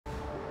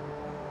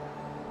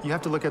You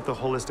have to look at the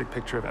holistic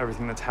picture of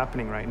everything that's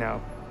happening right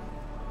now.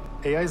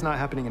 AI is not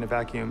happening in a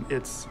vacuum.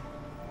 It's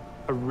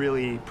a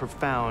really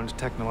profound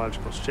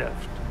technological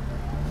shift.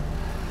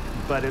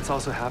 But it's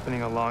also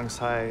happening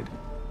alongside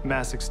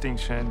mass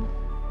extinction,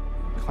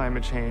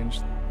 climate change,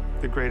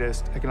 the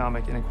greatest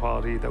economic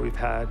inequality that we've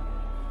had.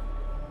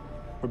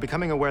 We're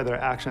becoming aware that our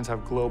actions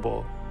have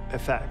global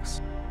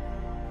effects.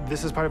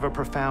 This is part of a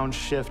profound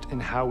shift in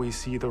how we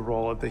see the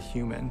role of the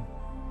human.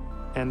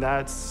 And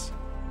that's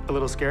a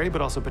little scary,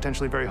 but also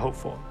potentially very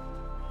hopeful.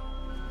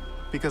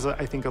 Because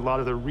I think a lot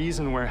of the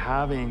reason we're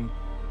having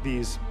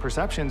these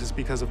perceptions is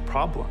because of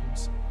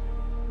problems.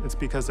 It's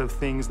because of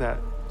things that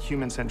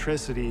human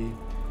centricity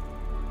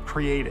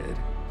created,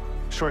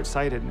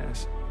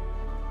 short-sightedness.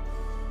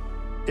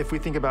 If we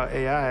think about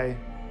AI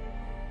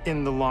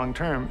in the long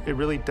term, it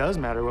really does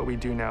matter what we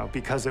do now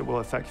because it will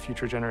affect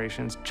future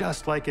generations,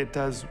 just like it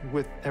does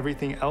with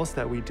everything else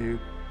that we do.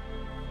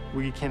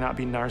 We cannot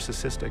be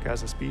narcissistic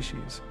as a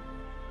species.